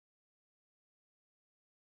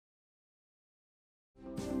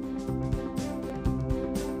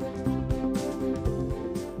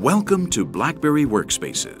Welcome to BlackBerry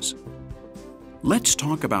Workspaces. Let's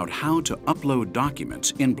talk about how to upload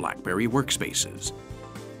documents in BlackBerry Workspaces.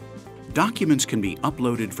 Documents can be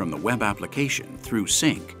uploaded from the web application through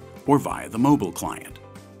Sync or via the mobile client.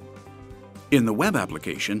 In the web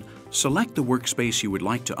application, select the workspace you would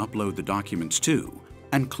like to upload the documents to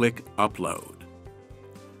and click Upload.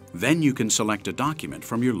 Then you can select a document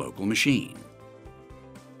from your local machine.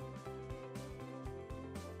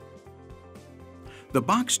 The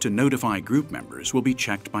box to notify group members will be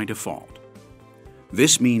checked by default.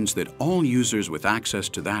 This means that all users with access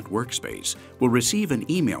to that workspace will receive an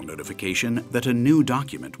email notification that a new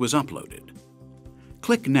document was uploaded.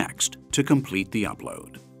 Click Next to complete the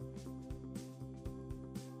upload.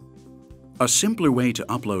 A simpler way to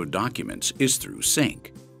upload documents is through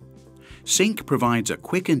Sync. Sync provides a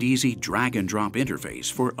quick and easy drag-and-drop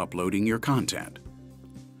interface for uploading your content.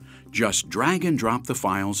 Just drag and drop the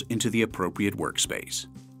files into the appropriate workspace.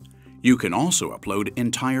 You can also upload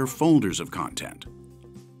entire folders of content.